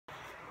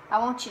I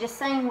want you to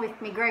sing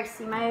with me,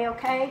 Gracie-May,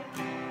 okay?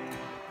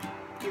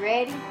 You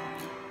ready?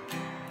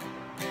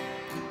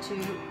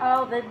 To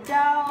all the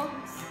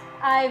dogs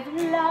I've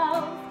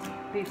loved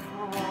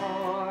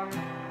before,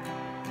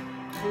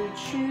 who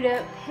chewed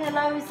up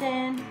pillows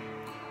and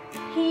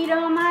peed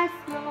on my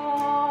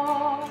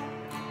floor,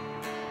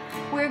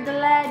 we're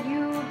glad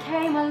you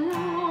came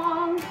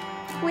along.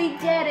 We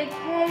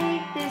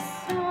dedicate this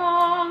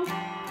song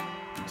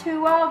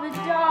to all the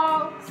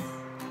dogs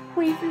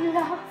we've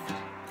loved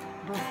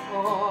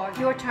before.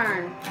 Your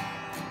turn.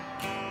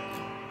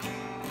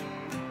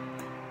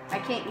 I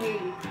can't hear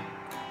you.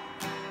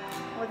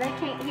 Well, they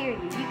can't hear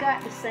you. You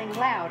got to sing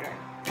louder.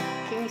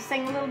 Can you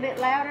sing a little bit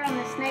louder on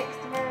this next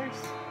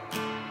verse?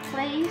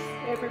 Please,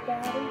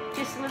 everybody.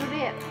 Just a little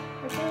bit.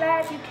 We're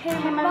glad you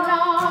came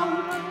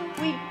along.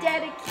 We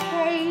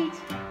dedicate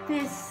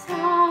this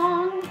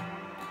song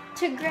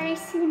to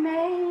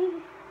Gracie-May.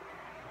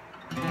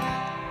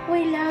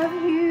 We love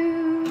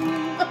you.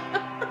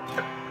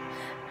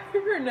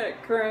 You're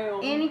not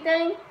crown.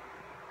 Anything?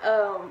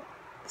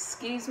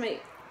 Excuse me.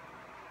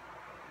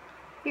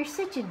 You're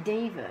such a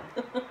diva.